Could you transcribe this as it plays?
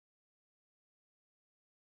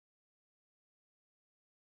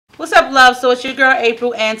What's up, love? So it's your girl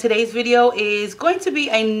April, and today's video is going to be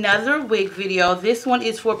another wig video. This one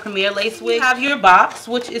is for Premier Lace Wigs. You have your box,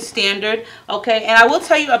 which is standard, okay? And I will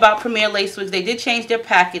tell you about Premier Lace Wigs. They did change their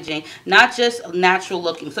packaging, not just natural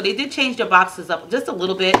looking. So they did change their boxes up just a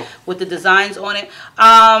little bit with the designs on it.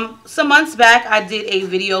 Some months back, I did a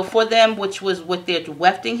video for them, which was with their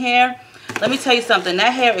wefting hair. Let me tell you something.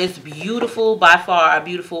 That hair is beautiful, by far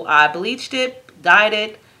beautiful. I bleached it, dyed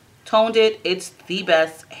it, toned it. It's the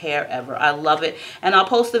best hair ever. I love it, and I'll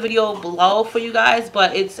post the video below for you guys,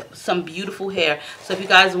 but it's some beautiful hair. So if you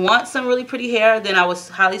guys want some really pretty hair, then I would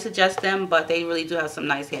highly suggest them, but they really do have some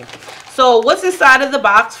nice hair. So what's inside of the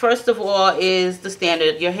box, first of all, is the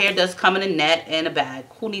standard. Your hair does come in a net and a bag.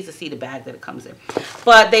 Who needs to see the bag that it comes in?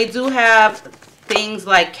 But they do have things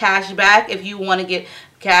like cash back. If you want to get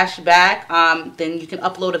cash back, then you can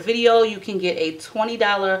upload a video. You can get a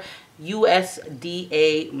 $20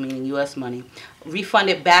 USDA, meaning US money,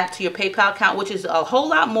 refunded back to your PayPal account, which is a whole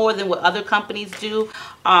lot more than what other companies do.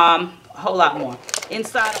 A whole lot more.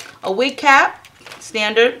 Inside, a wig cap,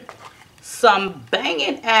 standard. Some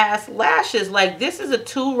banging ass lashes. Like, this is a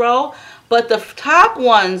 2-row, but the top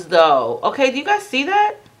ones though, okay, do you guys see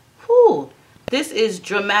that? Whew, this is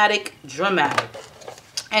dramatic.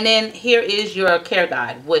 And then here is your care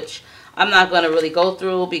guide, which I'm not going to really go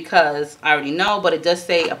through because I already know, but it does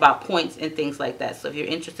say about points and things like that. So if you're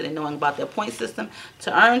interested in knowing about their point system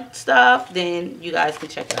to earn stuff, then you guys can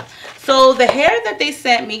check it out. So the hair that they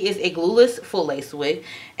sent me is a glueless full lace wig.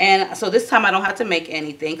 And so this time I don't have to make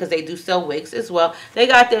anything because they do sell wigs as well. They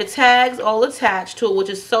got their tags all attached to it, which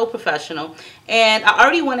is so professional. And I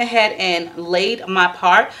already went ahead and laid my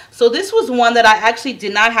part. So this was one that I actually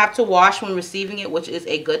did not have to wash when receiving it, which is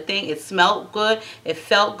a good thing. It smelled good. It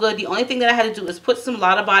felt good. The only thing that I had to do is put some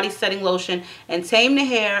Lotta Body setting lotion and tame the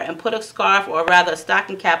hair and put a scarf, or rather a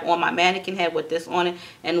stocking cap, on my mannequin head with this on it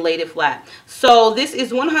and laid it flat. So this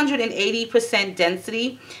is 180%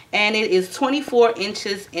 density, and it is 24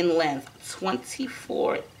 inches in length.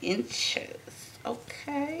 24 inches.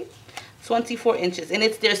 Okay. 24 inches, and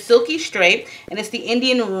it's their silky straight, and it's the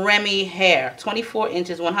Indian Remy hair. 24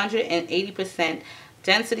 inches, 180%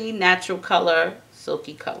 density, natural color,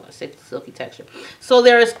 silky color, silky texture. So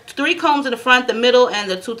there's 3 combs in the front, the middle, and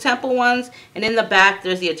the 2 temple ones, and in the back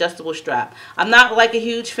there's the adjustable strap. I'm not like a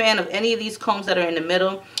huge fan of any of these combs that are in the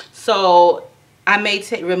middle, so I may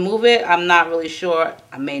remove it. I'm not really sure.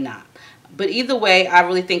 I may not. But either way, I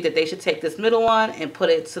really think that they should take this middle one and put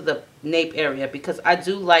it to the nape area, because I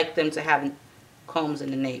do like them to have combs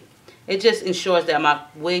in the nape. It just ensures that my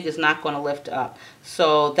wig is not going to lift up.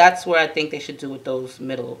 So that's where I think they should do with those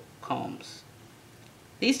middle combs.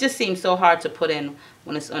 These just seem so hard to put in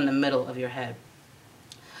when it's in the middle of your head.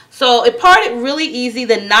 So it parted really easy.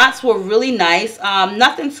 The knots were really nice.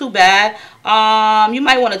 Nothing too bad. You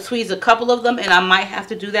might want to tweeze a couple of them, and I might have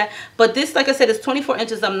to do that. But this, like I said, is 24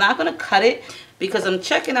 inches. I'm not going to cut it because I'm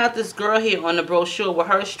checking out this girl here on the brochure with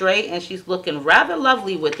her straight, and she's looking rather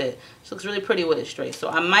lovely with it. She looks really pretty with it straight. So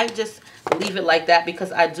I might just leave it like that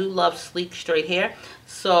because I do love sleek straight hair.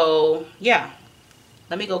 So yeah,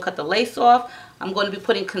 let me go cut the lace off. I'm going to be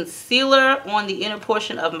putting concealer on the inner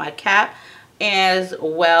portion of my cap, as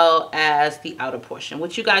well as the outer portion,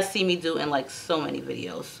 which you guys see me do in like so many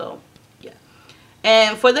videos. So yeah.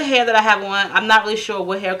 And for the hair that I have on, I'm not really sure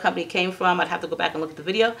what hair company it came from. I'd have to go back and look at the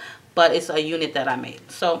video, but it's a unit that I made.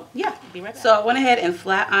 So yeah, be right back. So I went ahead and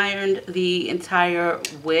flat ironed the entire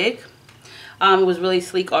wig. It was really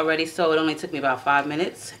sleek already, so it only took me about 5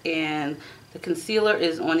 minutes. And the concealer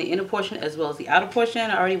is on the inner portion as well as the outer portion.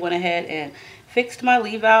 I already went ahead and fixed my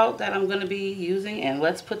leave out that I'm going to be using, and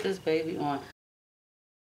let's put this baby on.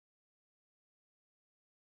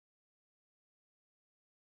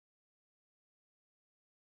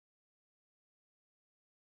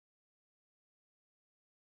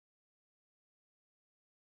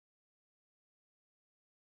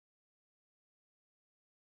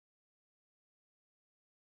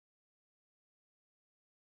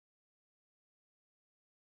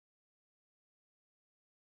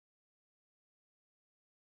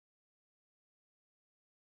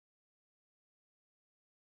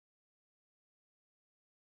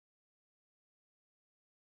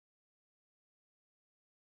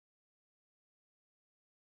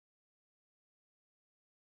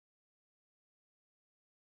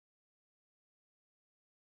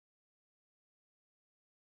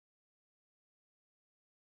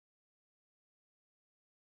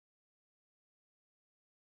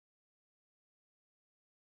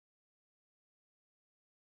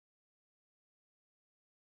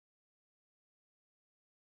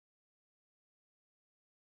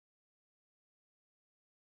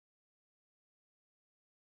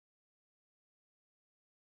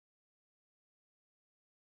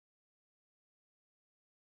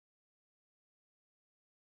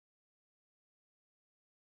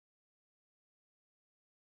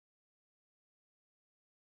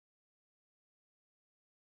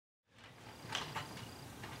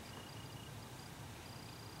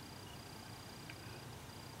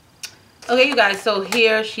 Okay, you guys, so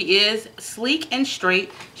here she is, sleek and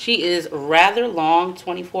straight. She is rather long,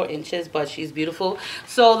 24 inches, but she's beautiful.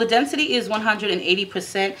 So the density is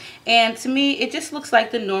 180%, and to me, it just looks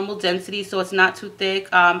like the normal density, so it's not too thick.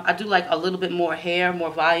 I do like a little bit more hair,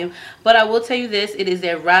 more volume, but I will tell you this, it is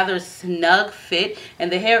a rather snug fit, and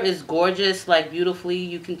the hair is gorgeous, like beautifully.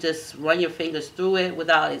 You can just run your fingers through it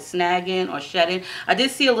without it snagging or shedding. I did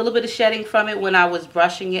see a little bit of shedding from it when I was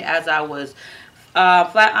brushing it as I was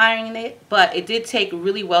flat ironing it, but it did take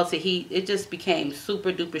really well to heat. It just became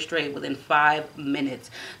super duper straight within 5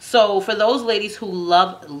 minutes. So for those ladies who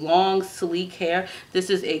love long sleek hair, this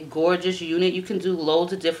is a gorgeous unit. You can do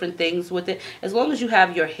loads of different things with it. As long as you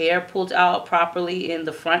have your hair pulled out properly in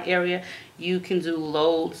the front area, you can do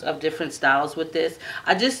loads of different styles with this.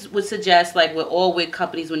 I just would suggest, like with all wig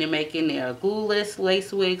companies, when they're making their glueless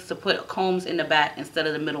lace wigs, to put combs in the back instead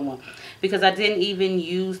of the middle one, because I didn't even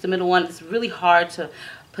use the middle one. It's really hard to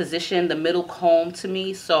position the middle comb to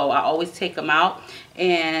me, so I always take them out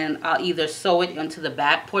and I'll either sew it into the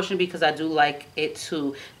back portion, because I do like it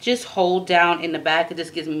to just hold down in the back. It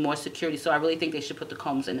just gives me more security, so I really think they should put the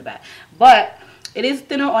combs in the back. But it is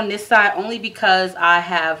thinner on this side only because I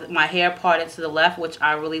have my hair parted to the left, which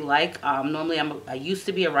I really like. Normally I used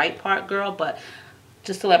to be a right part girl, but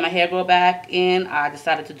just to let my hair grow back in, I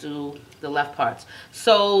decided to do the left parts.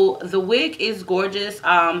 So the wig is gorgeous.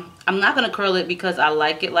 I'm not going to curl it because I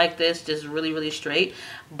like it like this, just really, really straight.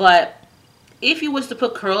 But if you was to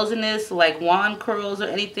put curls in this, like wand curls or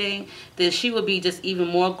anything, then she would be just even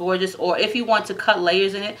more gorgeous. Or if you want to cut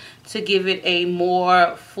layers in it to give it a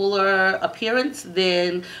more fuller appearance,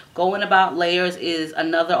 then going about layers is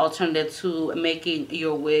another alternative to making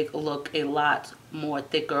your wig look a lot more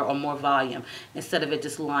thicker or more volume instead of it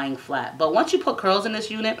just lying flat. But once you put curls in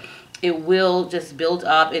this unit, it will just build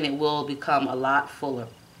up and it will become a lot fuller.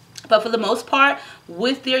 But for the most part,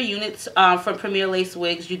 with their units from Premier Lace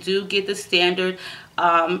Wigs, you do get the standard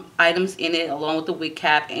items in it along with the wig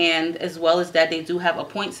cap, and as well as that, they do have a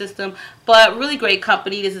point system. But really great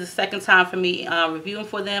company. This is the second time for me reviewing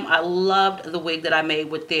for them. I loved the wig that I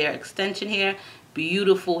made with their extension hair.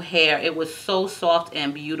 Beautiful hair. It was so soft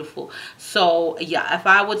and beautiful. So yeah, if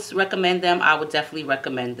I would recommend them, I would definitely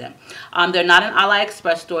recommend them. They're not an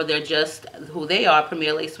AliExpress store. They're just who they are,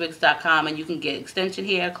 PremierLaceWigs.com, and you can get extension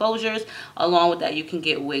hair closures. Along with that, you can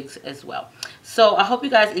get wigs as well. So I hope you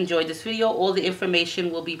guys enjoyed this video. All the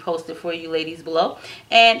information will be posted for you ladies below.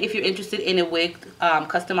 And if you're interested in a wig,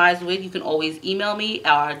 customized wig, you can always email me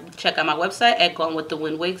or check out my website at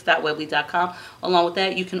gonewiththewindwigs.weebly.com. Along with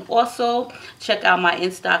that, you can also check out my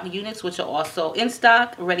in-stock units, which are also in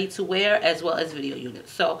stock, ready to wear, as well as video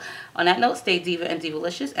units. So on that note, stay diva and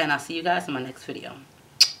divalicious, and I'll see you guys in my next video.